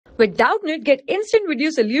With Doubtnut, get instant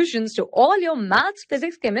video solutions to all your maths,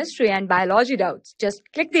 physics, chemistry, and biology doubts. Just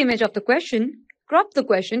click the image of the question, crop the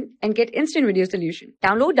question, and get instant video solution.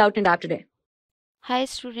 Download Doubtnut app today. Hi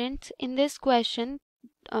students, in this question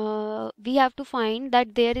we have to find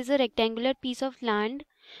that there is a rectangular piece of land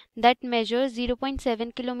that measures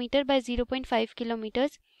 0.7 kilometer by 0.5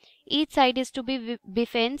 kilometers. Each side is to be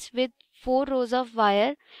fenced with 4 rows of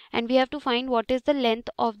wire, and we have to find what is the length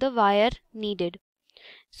of the wire needed.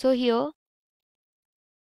 So here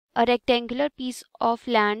a rectangular piece of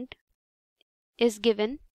land is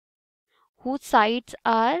given whose sides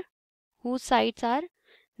are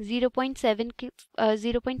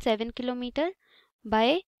 0.7 kilometer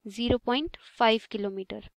by 0.5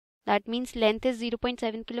 kilometer. That means length is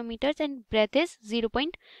 0.7 kilometers and breadth is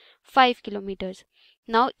 0.5 kilometers.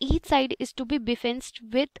 Now each side is to be fenced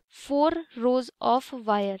with 4 rows of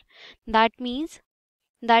wire. That means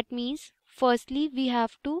firstly we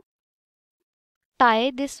have to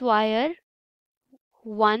tie this wire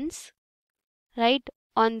once, right,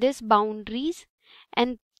 on this boundaries,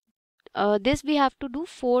 and this we have to do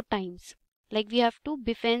 4 times. Like we have to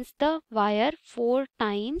fence the wire 4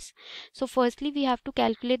 times. So firstly we have to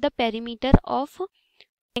calculate the perimeter of a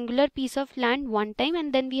rectangular piece of land one time,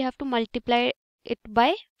 and then we have to multiply it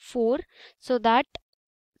by 4 so that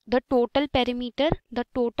the total perimeter, the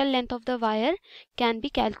total length of the wire can be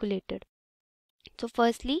calculated. So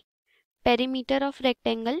firstly perimeter of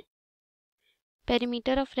rectangle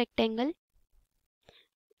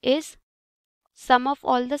is sum of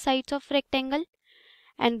all the sides of rectangle,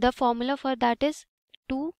 and the formula for that is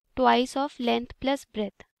 2 twice of length plus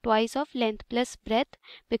breadth,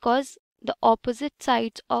 because the opposite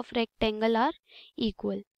sides of rectangle are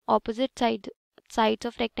equal.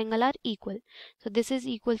 So this is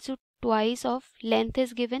equals to twice of length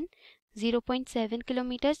is given 0.7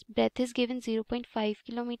 kilometers, breadth is given 0.5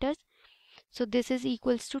 kilometers. So this is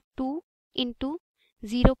equals to 2 into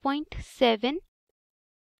 0.7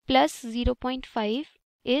 plus 0.5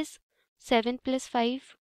 is 7 plus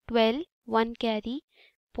 5, 12, 1 carry,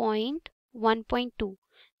 1.2.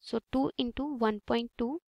 So 2 into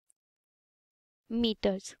 1.2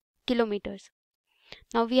 kilometers.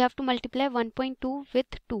 Now we have to multiply 1.2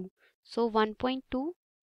 with 2. So 1.2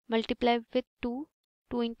 multiplied with 2,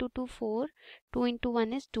 2 into 2, 4, 2 into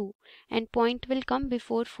 1 is 2. And point will come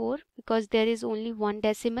before 4 because there is only one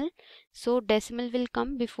decimal. So decimal will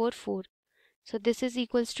come before 4. So this is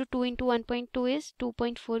equals to 2 into 1.2 is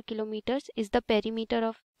 2.4 kilometers is the perimeter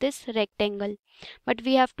of this rectangle. But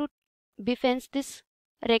we have to fence this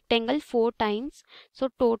rectangle 4 times. So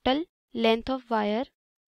total length of wire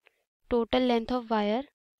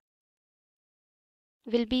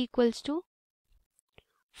will be equals to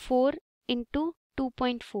 4 into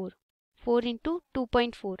 2.4. 4 into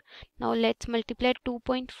 2.4. Now let's multiply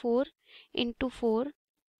 2.4 into 4.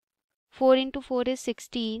 4 into 4 is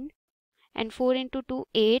 16. And 4 into 2,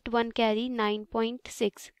 8, 1 carry,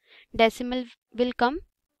 9.6. Decimal will come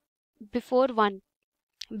before 1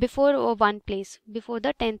 place, before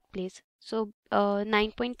the 10th place. So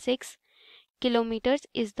 9.6 kilometers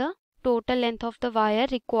is the total length of the wire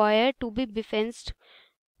required to be fenced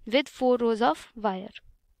with 4 rows of wire.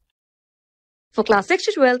 For class 6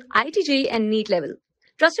 to 12, IIT JEE and NEET level.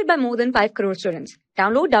 Trusted by more than 5 crore students.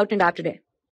 Download Doubtnut app today.